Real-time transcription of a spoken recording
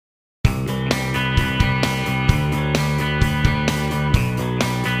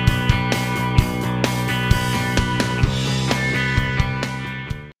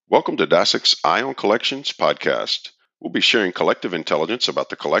Welcome to Dasek's Eye on Collections podcast. We'll be sharing collective intelligence about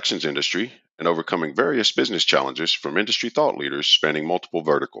the collections industry and overcoming various business challenges from industry thought leaders spanning multiple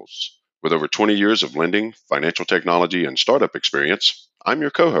verticals. With over 20 years of lending, financial technology, and startup experience, I'm your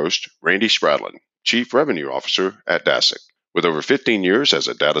co-host, Randy Spradlin, Chief Revenue Officer at Dasek. With over 15 years as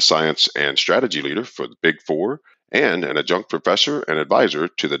a data science and strategy leader for the Big Four and an adjunct professor and advisor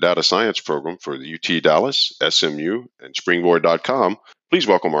to the data science program for the UT Dallas, SMU, and Springboard.com, please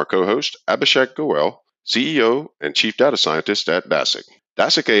welcome our co-host, Abhishek Goel, CEO and Chief Data Scientist at Dasek.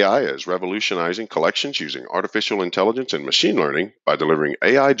 Dasek AI is revolutionizing collections using artificial intelligence and machine learning by delivering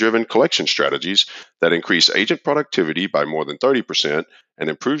AI-driven collection strategies that increase agent productivity by more than 30% and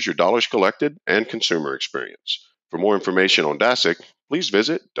improves your dollars collected and consumer experience. For more information on Dasek, please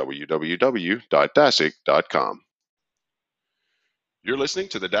visit www.dasek.com. You're listening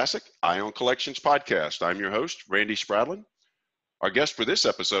to the Dasek Eye on Collections podcast. I'm your host, Randy Spradlin. Our guest for this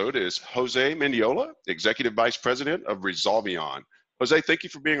episode is Jose Mendiola, Executive Vice President of Resolvion. Jose, thank you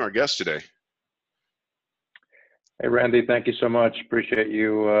for being our guest today. Hey, Randy, thank you so much. Appreciate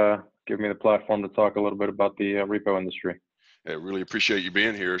you giving me the platform to talk a little bit about the repo industry. I really appreciate you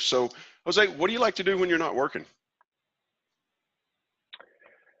being here. So, Jose, what do you like to do when you're not working?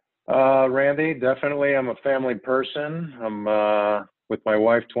 Randy, definitely I'm a family person. I'm with my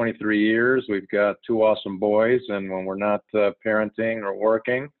wife 23 years. We've got two awesome boys, and when we're not parenting or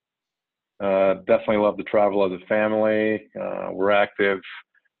working, definitely love to travel as a family. We're active.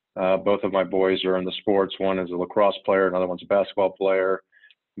 Both of my boys are in the sports. One is a lacrosse player, another one's a basketball player.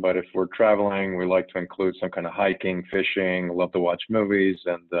 But if we're traveling, we like to include some kind of hiking, fishing, love to watch movies,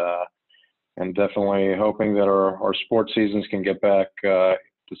 and definitely hoping that our sports seasons can get back to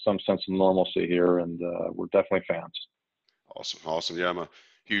some sense of normalcy here, and we're definitely fans. Awesome. Yeah, I'm a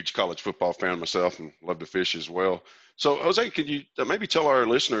huge college football fan myself and love to fish as well. So, Jose, could you maybe tell our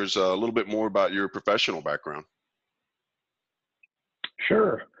listeners a little bit more about your professional background?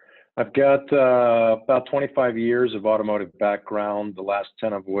 Sure. I've got about 25 years of automotive background, the last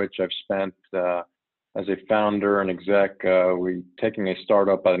 10 of which I've spent as a founder and exec. We're taking a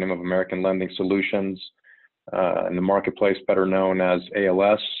startup by the name of American Lending Solutions in the marketplace, better known as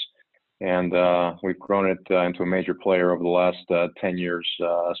ALS. And we've grown it into a major player over the last 10 years,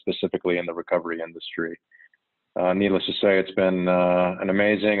 specifically in the recovery industry. Needless to say, it's been an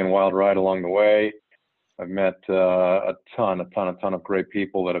amazing and wild ride along the way. I've met a ton of great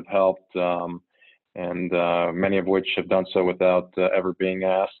people that have helped, and many of which have done so without ever being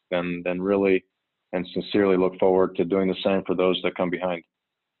asked, and really and sincerely look forward to doing the same for those that come behind.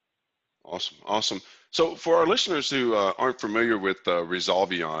 Awesome. So for our listeners who aren't familiar with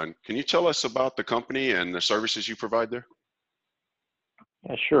Resolvion, can you tell us about the company and the services you provide there?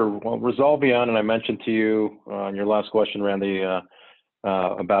 Yeah, sure. Well, Resolvion, and I mentioned to you in your last question, Randy,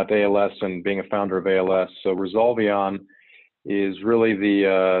 about ALS and being a founder of ALS. So Resolvion is really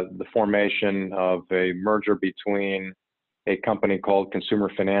the formation of a merger between a company called Consumer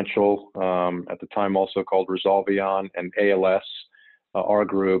Financial, at the time also called Resolvion, and ALS, our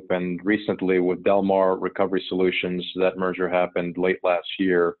group, and recently with Delmar Recovery Solutions. That merger happened late last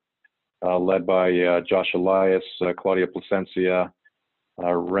year, led by Josh Elias, Claudia Placencia,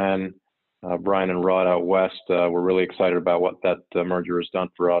 Ren, Brian and Rod out west. We're really excited about what that merger has done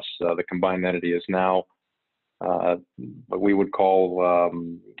for us. The combined entity is now what we would call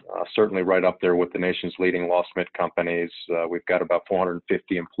certainly right up there with the nation's leading loss mid companies. We've got about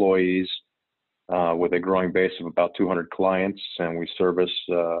 450 employees with a growing base of about 200 clients, and we service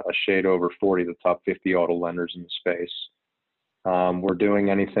a shade over 40 of the top 50 auto lenders in the space. We're doing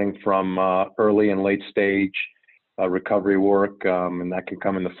anything from early and late stage recovery work, and that can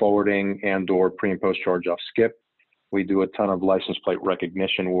come in the forwarding and or pre and post charge-off skip. We do a ton of license plate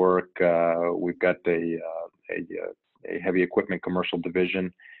recognition work. We've got a heavy equipment commercial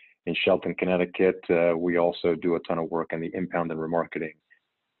division in Shelton, Connecticut. We also do a ton of work in the impound and remarketing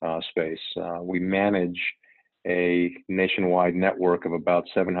space. We manage a nationwide network of about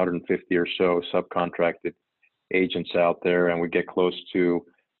 750 or so subcontracted agents out there, and we get close to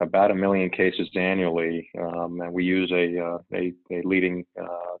about 1 million cases annually. And we use a leading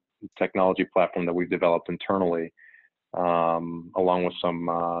technology platform that we've developed internally, along with some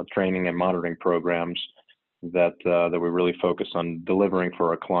training and monitoring programs that we really focus on delivering for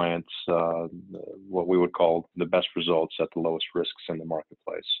our clients what we would call the best results at the lowest risks in the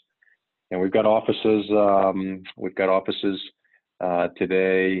marketplace. And we've got offices.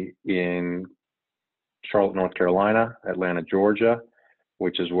 Today in Charlotte, North Carolina, Atlanta, Georgia,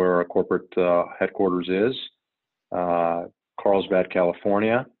 which is where our corporate headquarters is, Carlsbad,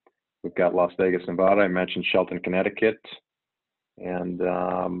 California. We've got Las Vegas, Nevada. I mentioned Shelton, Connecticut, And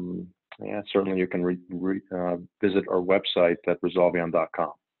yeah, certainly you can visit our website at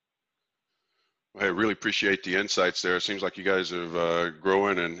resolvion.com. I really appreciate the insights there. It seems like you guys are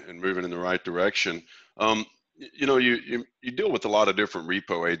growing and moving in the right direction. You deal with a lot of different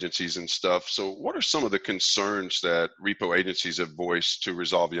repo agencies and stuff. So what are some of the concerns that repo agencies have voiced to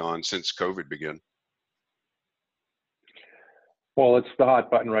Resolvion since COVID began? Well, it's the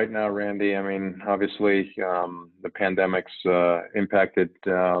hot button right now, Randy. I mean, obviously, the pandemic's impacted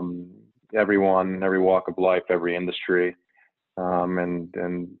everyone, every walk of life, every industry, and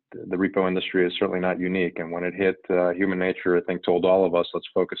the repo industry is certainly not unique. And when it hit, human nature, I think, told all of us, let's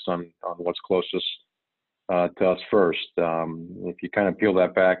focus on what's closest to us first. If you kind of peel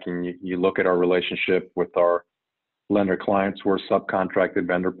that back and you look at our relationship with our lender clients, we're subcontracted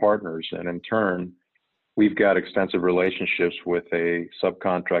vendor partners, and in turn, we've got extensive relationships with a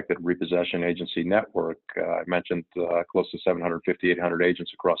subcontracted repossession agency network. I mentioned close to 750, 800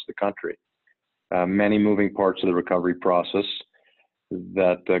 agents across the country. Many moving parts of the recovery process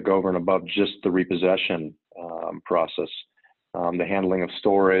that go over and above just the repossession process. The handling of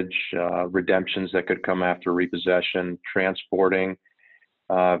storage, redemptions that could come after repossession, transporting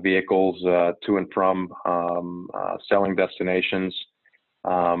vehicles to and from selling destinations.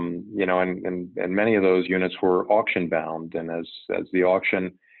 And many of those units were auction bound, and as the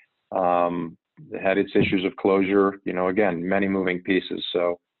auction had its issues of closure, again, many moving pieces.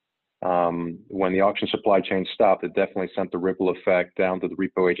 So when the auction supply chain stopped, it definitely sent the ripple effect down to the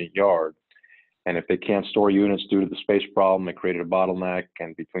repo agent yard. And if they can't store units due to the space problem, it created a bottleneck,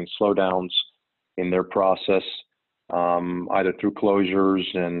 and between slowdowns in their process, either through closures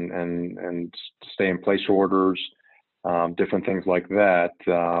and stay in place orders, different things like that.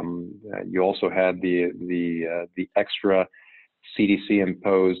 You also had the extra CDC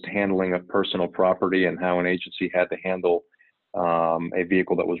imposed handling of personal property and how an agency had to handle a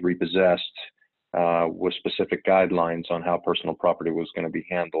vehicle that was repossessed with specific guidelines on how personal property was going to be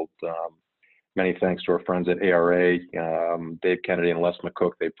handled. Many thanks to our friends at ARA, Dave Kennedy and Les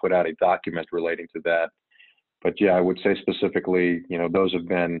McCook. They put out a document relating to that. But yeah, I would say specifically, those have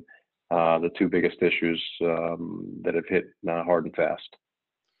been the two biggest issues that have hit hard and fast.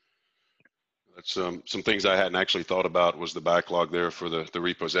 That's some things I hadn't actually thought about was the backlog there for the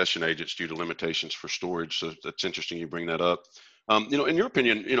repossession agents due to limitations for storage. So that's interesting you bring that up. In your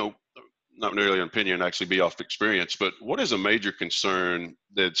opinion, not really an opinion, actually be off experience, but what is a major concern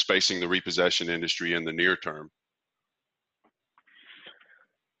that's facing the repossession industry in the near term?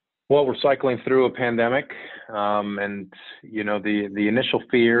 Well, we're cycling through a pandemic, and the initial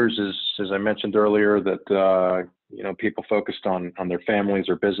fears is, as I mentioned earlier, that people focused on their families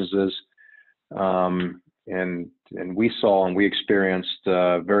or businesses, and we saw and we experienced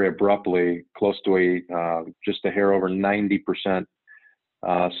very abruptly close to just a hair over 90%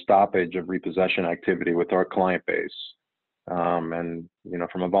 stoppage of repossession activity with our client base. And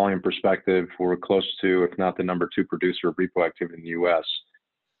from a volume perspective, we're close to, if not the number 2 producer of repo activity in the U.S.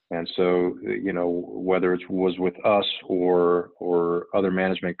 And so, whether it was with us or other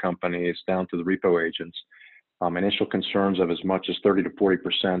management companies down to the repo agents, initial concerns of as much as 30 to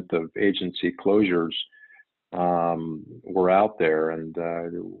 40% of agency closures were out there. And,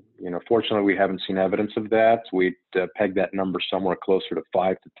 fortunately, we haven't seen evidence of that. We'd peg that number somewhere closer to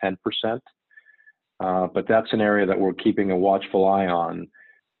 5 to 10%. But that's an area that we're keeping a watchful eye on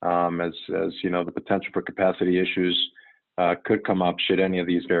as the potential for capacity issues could come up should any of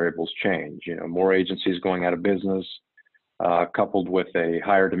these variables change. More agencies going out of business, coupled with a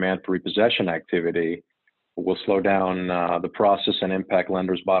higher demand for repossession activity, will slow down the process and impact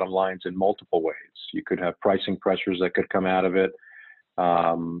lenders' bottom lines in multiple ways. You could have pricing pressures that could come out of it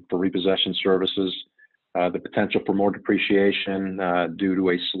for repossession services, the potential for more depreciation due to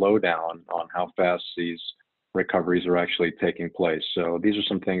a slowdown on how fast these recoveries are actually taking place. So these are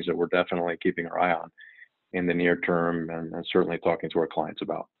some things that we're definitely keeping our eye on in the near term, and certainly talking to our clients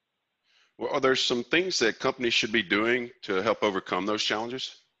about. Well, are there some things that companies should be doing to help overcome those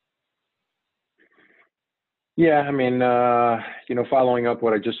challenges? Yeah, I mean, following up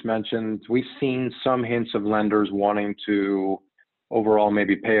what I just mentioned, we've seen some hints of lenders wanting to overall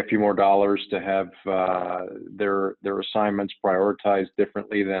maybe pay a few more dollars to have their assignments prioritized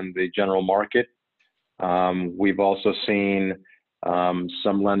differently than the general market. We've also seen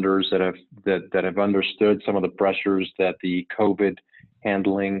some lenders that have understood some of the pressures that the COVID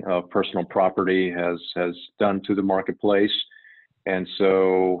handling of personal property has done to the marketplace, and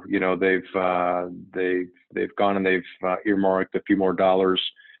so they've gone and they've earmarked a few more dollars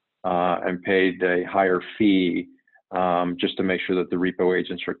and paid a higher fee just to make sure that the repo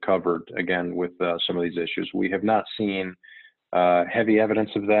agents are covered again with some of these issues. We have not seen heavy evidence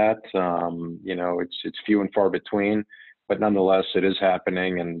of that. It's few and far between, but nonetheless, it is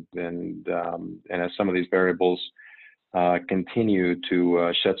happening. And as some of these variables continue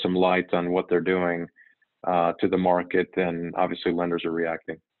to shed some light on what they're doing to the market, then obviously lenders are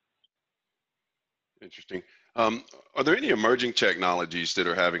reacting. Interesting. Are there any emerging technologies that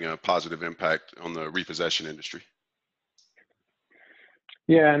are having a positive impact on the repossession industry?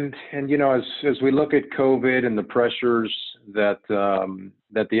 Yeah, and as we look at COVID and the pressures that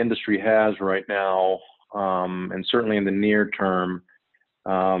that the industry has right now, and certainly in the near term,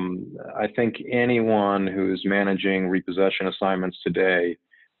 I think anyone who's managing repossession assignments today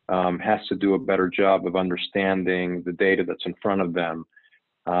has to do a better job of understanding the data that's in front of them.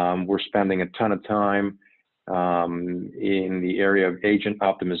 We're spending a ton of time in the area of agent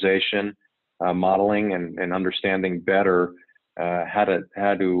optimization, modeling, and understanding better how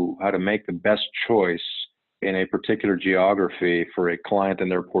to make the best choice in a particular geography for a client in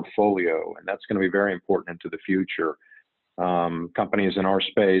their portfolio, and that's going to be very important into the future. Companies in our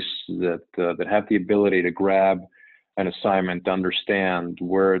space that have the ability to grab an assignment, to understand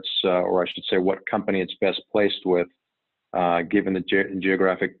where it's, or I should say, what company it's best placed with, given the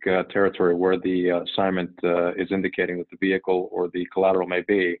geographic territory where the assignment is indicating that the vehicle or the collateral may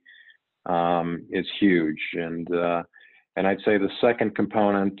be, is huge. And I'd say the second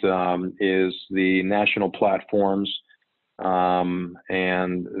component is the national platforms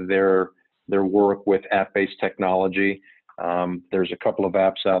and their work with app-based technology. There's a couple of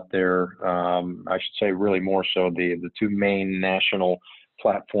apps out there. I should say really more so the two main national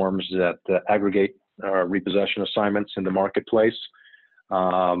platforms that aggregate repossession assignments in the marketplace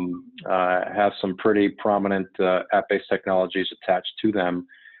have some pretty prominent app-based technologies attached to them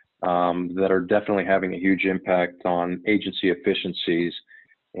that are definitely having a huge impact on agency efficiencies,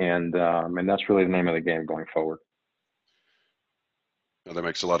 and that's really the name of the game going forward. No, that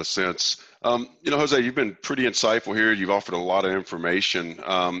makes a lot of sense. Jose, you've been pretty insightful here. You've offered a lot of information.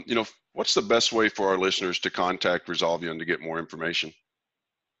 What's the best way for our listeners to contact Resolvion to get more information?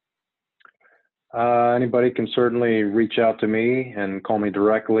 Anybody can certainly reach out to me and call me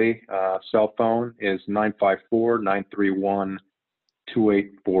directly. Cell phone is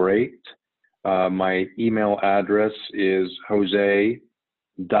 954-931-2848. My email address is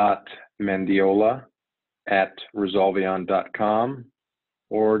jose.mendiola@resolvion.com,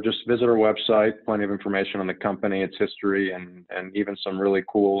 or just visit our website. Plenty of information on the company, its history, and even some really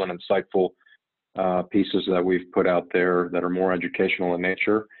cool and insightful pieces that we've put out there that are more educational in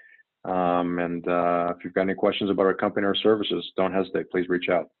nature. If you've got any questions about our company or services, don't hesitate. Please reach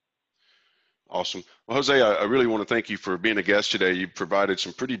out. Awesome. Well, Jose, I really want to thank you for being a guest today. You provided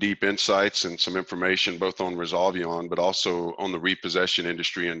some pretty deep insights and some information both on Resolvion, but also on the repossession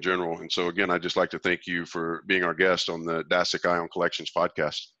industry in general. And so again, I'd just like to thank you for being our guest on the Dasyc Eye on Collections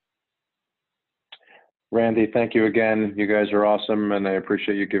podcast. Randy, thank you again. You guys are awesome, and I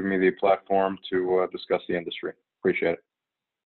appreciate you giving me the platform to discuss the industry. Appreciate it.